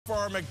For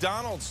our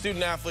McDonald's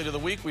Student Athlete of the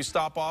Week, we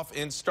stop off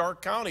in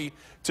Stark County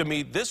to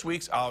meet this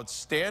week's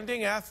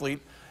outstanding athlete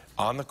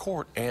on the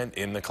court and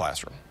in the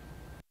classroom.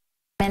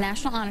 I'm in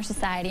National Honor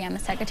Society. I'm the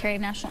Secretary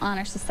of National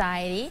Honor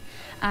Society.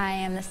 I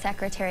am the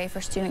Secretary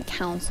for Student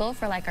Council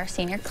for our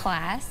senior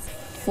class,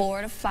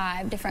 4 to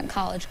 5 different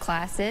college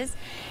classes,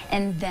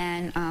 and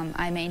then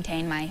I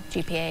maintain my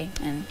GPA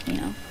and,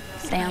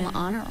 stay on the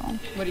honor roll.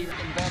 What do you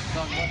invest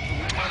on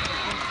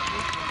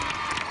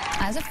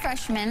As a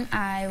freshman,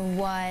 I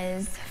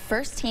was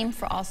first team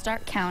for All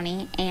Stark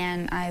County,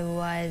 and I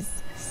was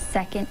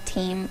second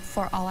team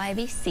for All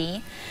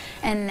IVC.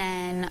 And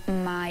then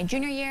my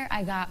junior year,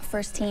 I got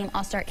first team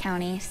All Stark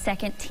County,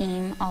 second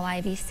team All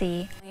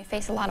IVC. You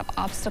face a lot of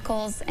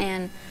obstacles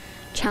and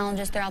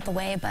challenges throughout the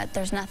way, but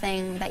there's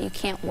nothing that you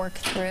can't work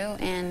through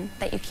and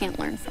that you can't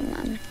learn from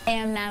them. I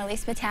am Natalie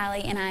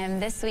Spitale, and I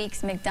am this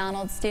week's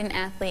McDonald's Student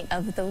Athlete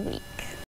of the Week.